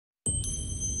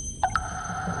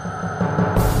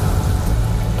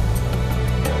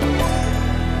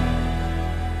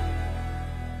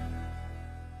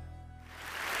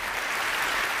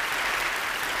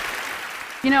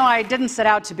I didn't set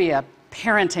out to be a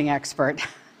parenting expert.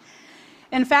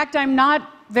 In fact, I'm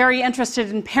not very interested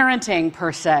in parenting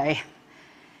per se.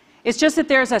 It's just that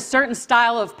there's a certain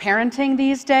style of parenting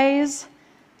these days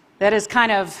that is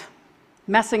kind of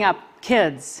messing up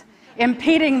kids,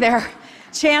 impeding their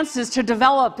chances to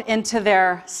develop into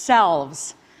their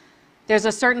selves. There's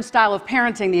a certain style of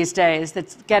parenting these days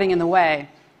that's getting in the way.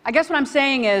 I guess what I'm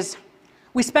saying is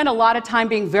we spend a lot of time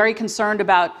being very concerned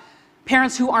about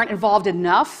parents who aren't involved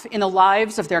enough in the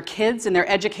lives of their kids, in their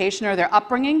education or their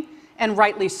upbringing, and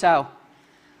rightly so.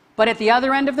 But at the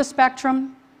other end of the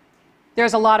spectrum,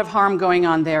 there's a lot of harm going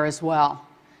on there as well,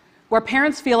 where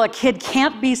parents feel a kid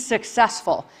can't be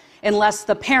successful unless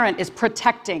the parent is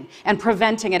protecting and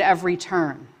preventing at every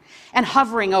turn, and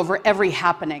hovering over every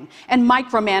happening, and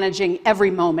micromanaging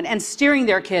every moment, and steering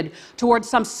their kid towards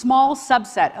some small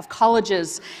subset of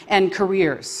colleges and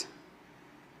careers.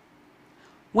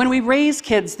 When we raise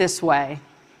kids this way,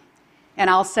 and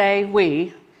I'll say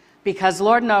we, because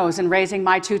Lord knows in raising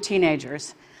my 2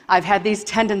 teenagers, I've had these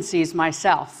tendencies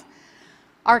myself,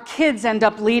 our kids end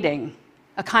up leading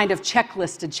a kind of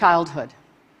checklisted childhood.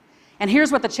 And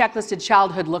here's what the checklisted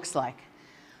childhood looks like.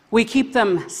 We keep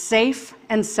them safe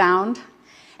and sound,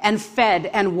 and fed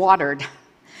and watered.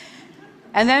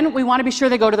 And then we want to be sure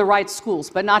they go to the right schools,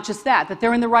 but not just that, that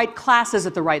they're in the right classes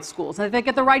at the right schools, and that they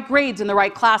get the right grades in the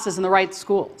right classes in the right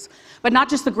schools. But not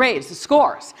just the grades, the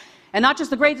scores. And not just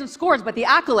the grades and scores, but the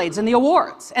accolades and the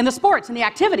awards, and the sports and the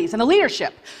activities and the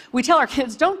leadership. We tell our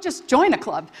kids, don't just join a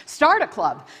club, start a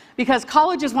club, because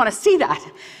colleges want to see that.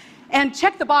 And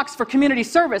check the box for community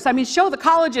service. I mean, show the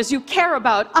colleges you care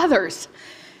about others.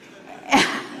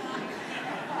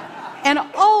 And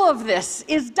all of this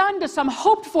is done to some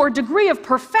hoped-for degree of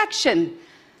perfection.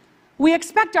 We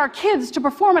expect our kids to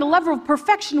perform at a level of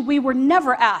perfection we were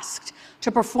never asked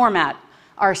to perform at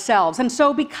ourselves. And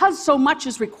so because so much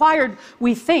is required,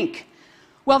 we think,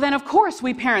 well then of course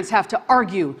we parents have to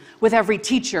argue with every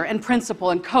teacher and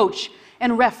principal and coach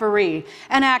and referee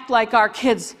and act like our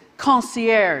kids'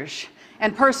 concierge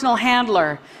and personal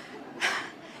handler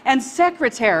and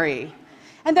secretary.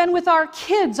 And then with our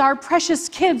kids, our precious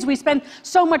kids, we spend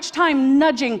so much time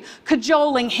nudging,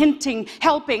 cajoling, hinting,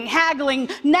 helping, haggling,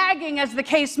 nagging, as the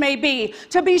case may be,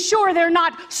 to be sure they're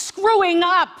not screwing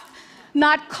up,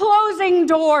 not closing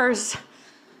doors,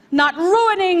 not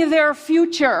ruining their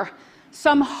future,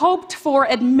 some hoped-for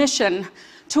admission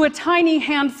to a tiny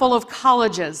handful of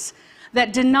colleges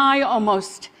that deny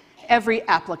almost every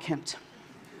applicant.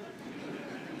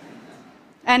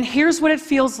 And here's what it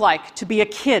feels like to be a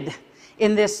kid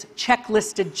in this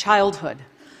checklisted childhood.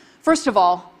 First of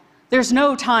all, there's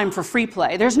no time for free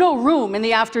play. There's no room in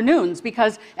the afternoons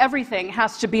because everything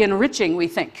has to be enriching, we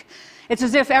think. It's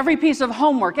as if every piece of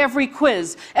homework, every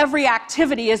quiz, every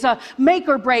activity is a make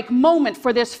or break moment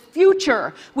for this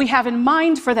future we have in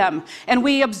mind for them. And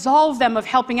we absolve them of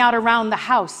helping out around the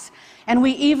house. And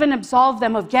we even absolve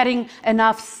them of getting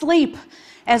enough sleep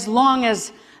as long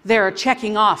as they're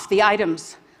checking off the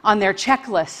items on their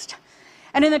checklist.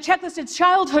 And in the checklisted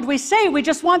childhood, we say we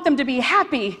just want them to be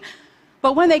happy.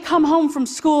 But when they come home from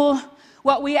school,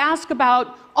 what we ask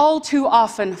about all too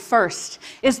often first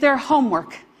is their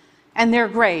homework and their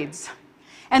grades.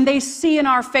 And they see in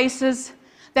our faces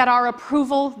that our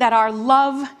approval, that our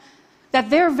love, that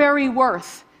their very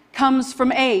worth comes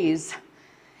from A's.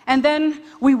 And then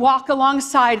we walk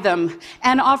alongside them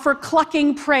and offer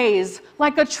clucking praise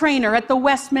like a trainer at the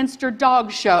Westminster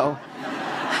Dog Show.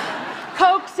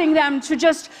 Coaxing them to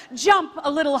just jump a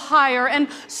little higher and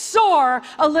soar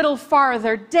a little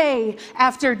farther day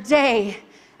after day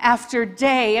after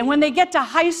day. And when they get to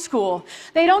high school,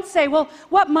 they don't say, well,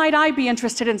 what might I be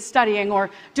interested in studying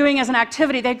or doing as an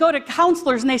activity? They go to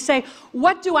counselors and they say,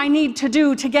 what do I need to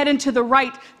do to get into the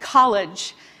right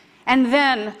college? And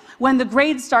then when the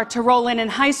grades start to roll in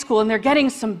high school and they're getting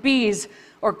some B's,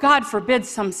 or God forbid,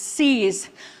 some C's,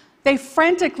 they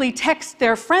frantically text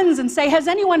their friends and say, has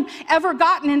anyone ever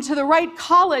gotten into the right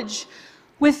college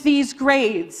with these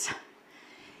grades?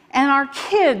 And our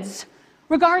kids,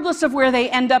 regardless of where they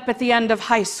end up at the end of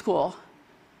high school,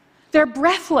 they're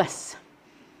breathless,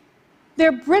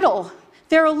 they're brittle,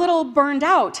 they're a little burned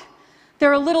out,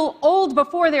 they're a little old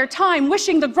before their time,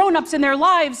 wishing the grown-ups in their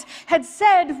lives had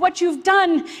said, what you've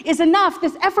done is enough,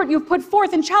 this effort you've put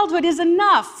forth in childhood is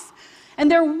enough. And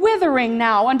they're withering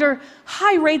now under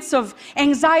high rates of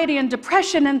anxiety and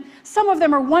depression, and some of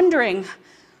them are wondering,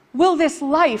 will this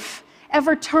life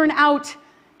ever turn out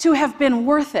to have been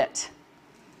worth it?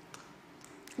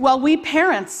 Well, we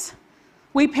parents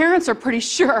are pretty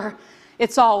sure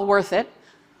it's all worth it.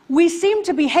 We seem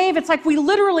to behave, it's like we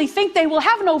literally think they will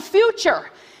have no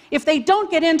future if they don't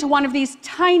get into one of these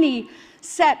tiny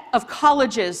set of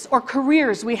colleges or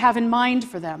careers we have in mind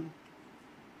for them.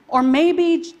 Or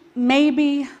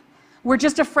maybe we're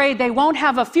just afraid they won't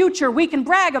have a future we can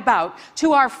brag about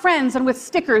to our friends and with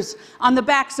stickers on the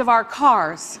backs of our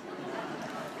cars.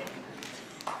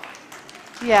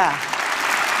 Yeah.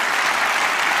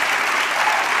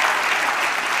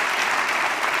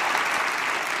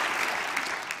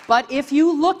 But if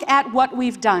you look at what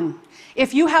we've done,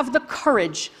 if you have the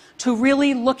courage to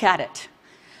really look at it,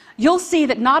 you'll see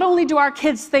that not only do our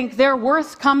kids think their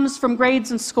worth comes from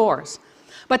grades and scores,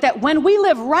 but that when we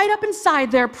live right up inside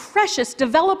their precious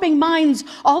developing minds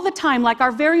all the time, like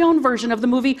our very own version of the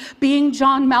movie Being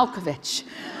John Malkovich,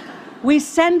 we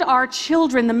send our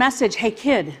children the message, hey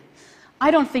kid, I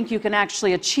don't think you can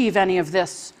actually achieve any of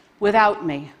this without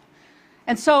me.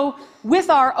 And so with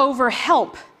our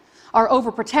overhelp, our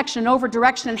overprotection,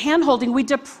 overdirection, and handholding, we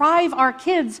deprive our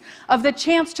kids of the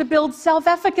chance to build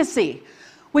self-efficacy,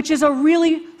 which is a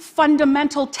really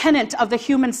fundamental tenet of the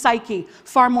human psyche,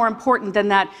 far more important than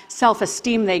that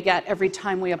self-esteem they get every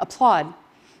time we applaud.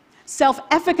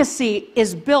 Self-efficacy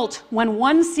is built when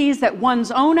one sees that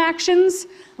one's own actions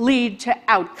lead to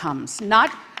outcomes,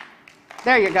 not...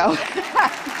 There you go.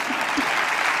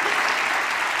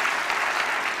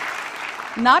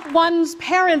 Not one's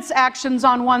parents' actions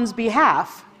on one's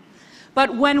behalf,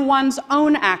 but when one's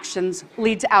own actions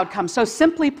lead to outcomes. So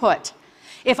simply put,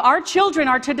 if our children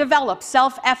are to develop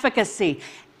self-efficacy,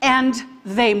 and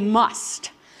they must,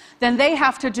 then they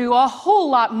have to do a whole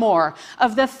lot more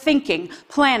of the thinking,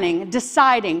 planning,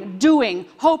 deciding, doing,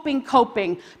 hoping,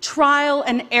 coping, trial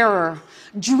and error,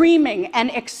 dreaming and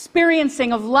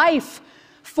experiencing of life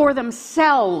for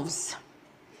themselves.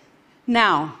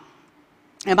 Now,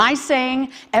 am I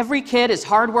saying every kid is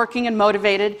hardworking and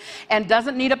motivated and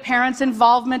doesn't need a parent's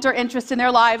involvement or interest in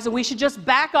their lives and we should just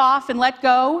back off and let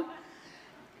go?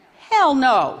 Hell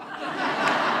no.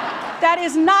 That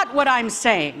is not what I'm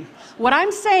saying. What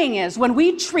I'm saying is when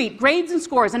we treat grades and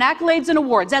scores and accolades and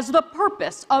awards as the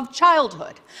purpose of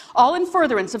childhood, all in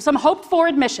furtherance of some hoped-for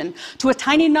admission to a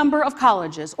tiny number of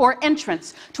colleges or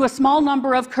entrance to a small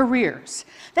number of careers,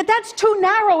 that's too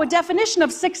narrow a definition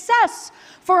of success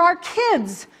for our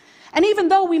kids. And even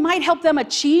though we might help them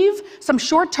achieve some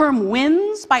short-term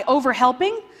wins by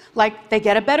overhelping, like they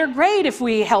get a better grade if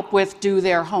we help with do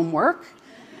their homework,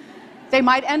 they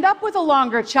might end up with a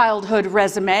longer childhood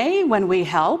resume when we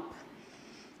help.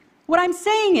 What I'm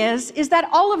saying is that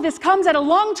all of this comes at a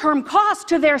long-term cost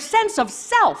to their sense of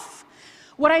self.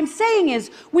 What I'm saying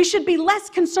is we should be less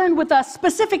concerned with a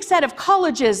specific set of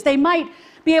colleges they might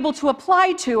be able to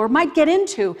apply to or might get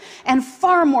into, and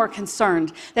far more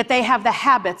concerned that they have the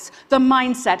habits, the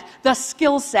mindset, the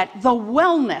skill set, the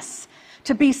wellness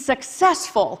to be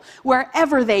successful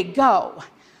wherever they go.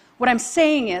 What I'm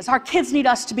saying is our kids need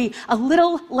us to be a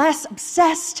little less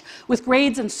obsessed with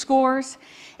grades and scores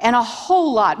and a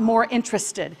whole lot more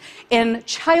interested in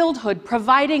childhood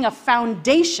providing a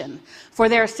foundation for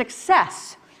their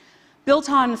success built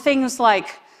on things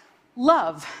like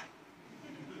love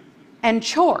and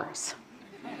chores.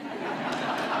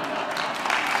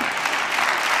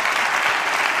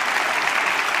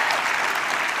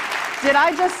 Did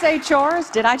I just say chores?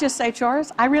 Did I just say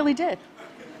chores? I really did.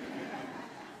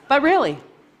 But really,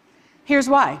 here's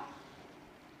why.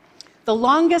 The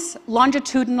longest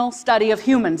longitudinal study of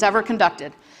humans ever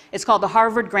conducted is called the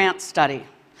Harvard Grant Study.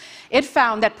 It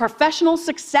found that professional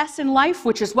success in life,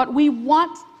 which is what we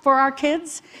want for our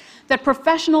kids, that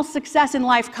professional success in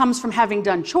life comes from having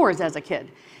done chores as a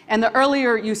kid. And the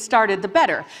earlier you started, the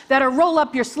better. That a roll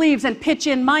up your sleeves and pitch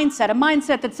in mindset, a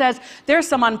mindset that says, there's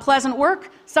some unpleasant work,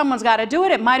 someone's got to do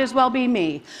it, it might as well be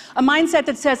me. A mindset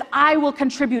that says, I will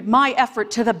contribute my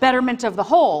effort to the betterment of the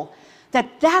whole.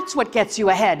 That's what gets you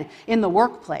ahead in the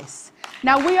workplace.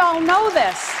 Now, we all know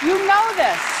this. You know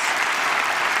this.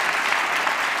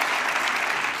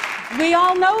 We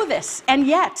all know this. And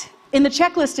yet, in the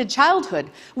checklisted childhood,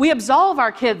 we absolve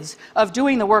our kids of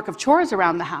doing the work of chores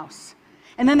around the house.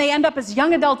 And then they end up as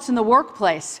young adults in the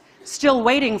workplace, still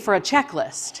waiting for a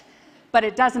checklist. But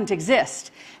it doesn't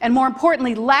exist. And more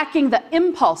importantly, lacking the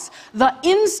impulse, the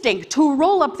instinct to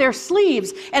roll up their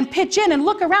sleeves and pitch in and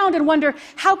look around and wonder,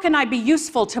 how can I be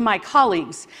useful to my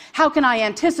colleagues? How can I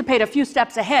anticipate a few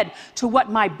steps ahead to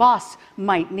what my boss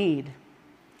might need?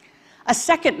 A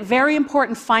second very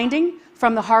important finding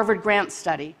from the Harvard Grant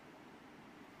Study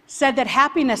said that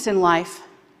happiness in life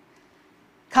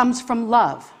comes from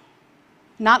love.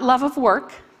 Not love of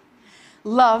work,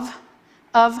 love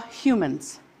of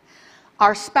humans.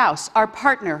 Our spouse, our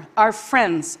partner, our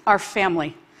friends, our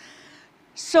family.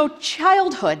 So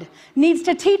childhood needs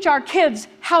to teach our kids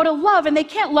how to love, and they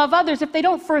can't love others if they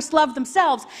don't first love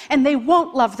themselves, and they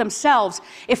won't love themselves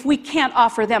if we can't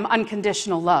offer them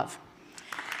unconditional love.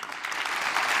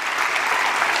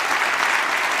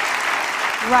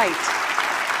 Right.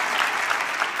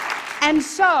 And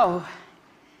so,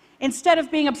 instead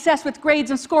of being obsessed with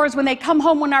grades and scores when they come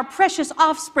home, when our precious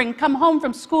offspring come home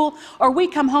from school or we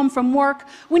come home from work,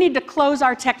 we need to close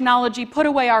our technology, put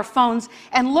away our phones,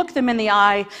 and look them in the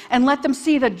eye and let them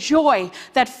see the joy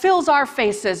that fills our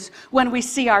faces when we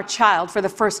see our child for the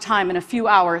first time in a few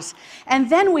hours. And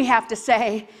then we have to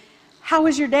say, how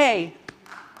was your day?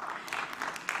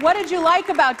 What did you like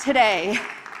about today?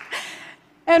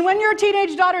 And when your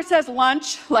teenage daughter says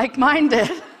lunch, like mine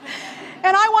did,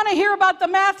 and I want to hear about the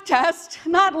math test,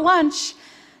 not lunch,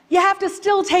 you have to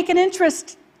still take an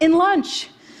interest in lunch.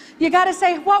 You got to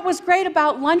say, what was great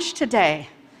about lunch today?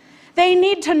 They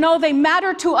need to know they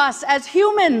matter to us as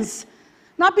humans,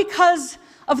 not because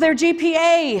of their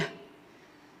GPA.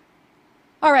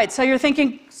 All right, so you're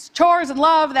thinking, chores and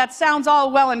love, that sounds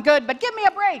all well and good, but give me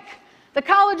a break. The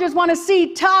colleges want to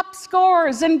see top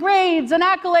scores and grades and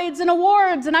accolades and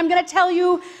awards, and I'm going to tell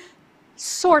you,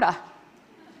 sorta.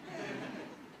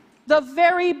 The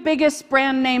very biggest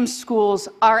brand name schools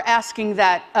are asking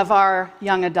that of our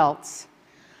young adults.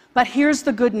 But here's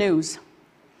the good news.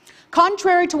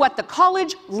 Contrary to what the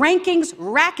college rankings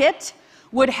racket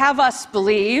would have us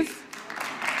believe,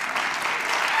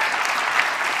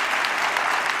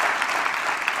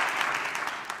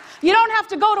 you don't have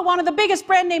to go to one of the biggest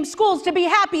brand name schools to be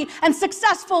happy and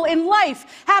successful in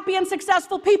life. Happy and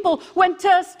successful people went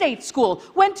to state school,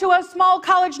 went to a small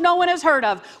college no one has heard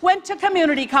of, went to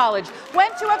community college,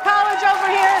 went to a college over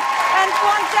here and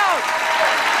flunked out.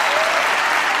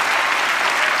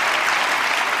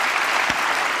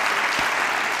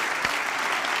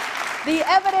 The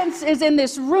evidence is in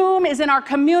this room, is in our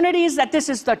communities, that this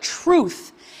is the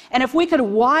truth. And if we could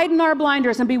widen our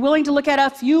blinders and be willing to look at a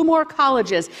few more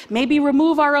colleges, maybe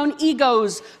remove our own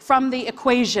egos from the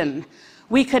equation,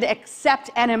 we could accept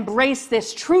and embrace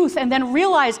this truth and then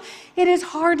realize it is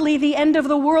hardly the end of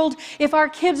the world if our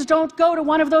kids don't go to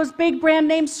one of those big brand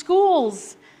name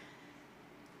schools.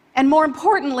 And more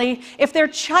importantly, if their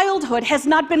childhood has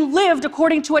not been lived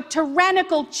according to a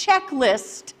tyrannical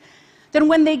checklist, then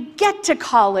when they get to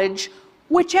college,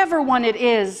 whichever one it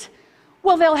is,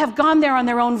 well, they'll have gone there on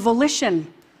their own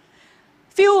volition,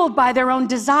 fueled by their own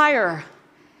desire,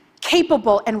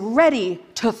 capable and ready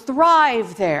to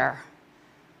thrive there.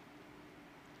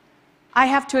 I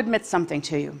have to admit something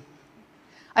to you.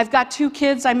 I've got two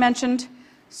kids I mentioned,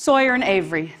 Sawyer and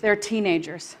Avery. They're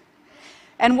teenagers.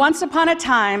 And once upon a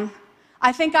time,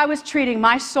 I think I was treating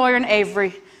my Sawyer and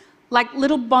Avery like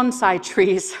little bonsai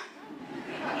trees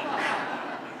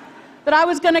that I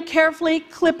was going to carefully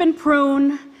clip and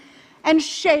prune and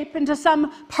shape into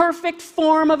some perfect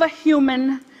form of a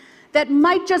human that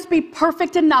might just be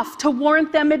perfect enough to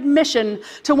warrant them admission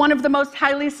to one of the most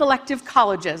highly selective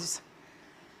colleges.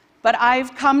 But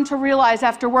I've come to realize,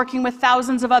 after working with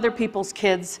thousands of other people's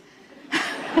kids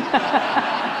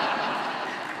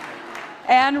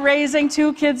and raising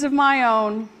two kids of my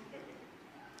own,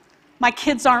 my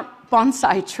kids aren't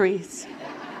bonsai trees.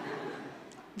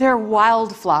 They're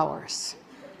wildflowers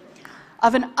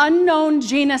of an unknown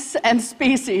genus and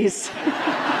species.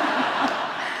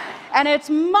 And it's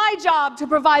my job to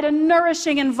provide a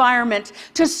nourishing environment,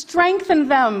 to strengthen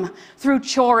them through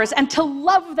chores, and to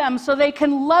love them so they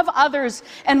can love others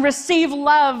and receive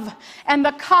love. And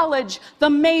the college, the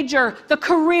major, the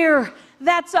career,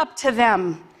 that's up to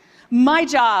them. My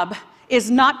job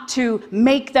is not to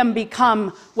make them become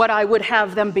what I would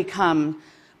have them become,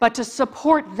 but to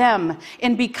support them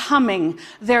in becoming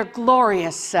their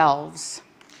glorious selves.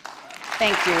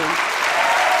 Thank you.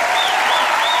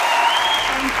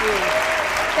 Thank you.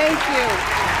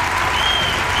 Thank you.